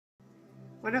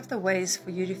One of the ways for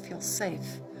you to feel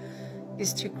safe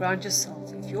is to ground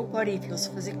yourself. If your body feels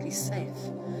physically safe,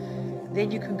 then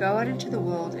you can go out into the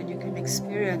world and you can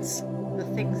experience the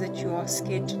things that you are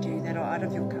scared to do that are out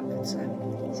of your comfort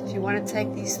zone. So if you want to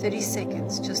take these 30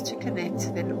 seconds just to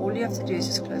connect, then all you have to do is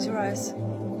just close your eyes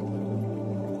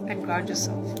and ground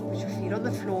yourself. Put your feet on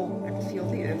the floor and feel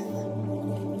the earth.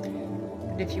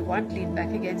 And if you want, lean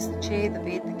back against the chair, the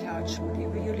bed, the couch,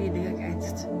 whatever you're leaning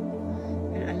against,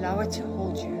 and allow it to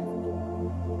hold you.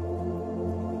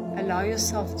 Allow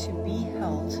yourself to be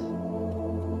held.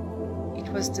 It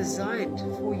was designed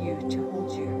for you to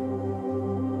hold you.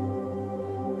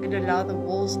 And allow the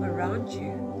walls around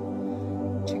you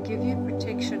to give you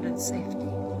protection and safety.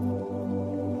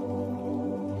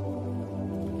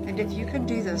 And if you can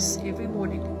do this every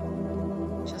morning,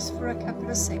 just for a couple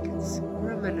of seconds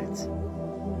or a minute,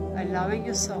 allowing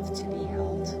yourself to be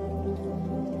held,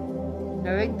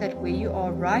 knowing that where you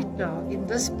are right now, in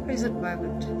this present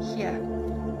moment, here,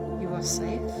 you are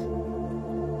safe,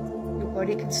 your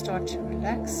body can start to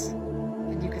relax,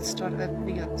 and you can start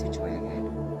opening up to joy again.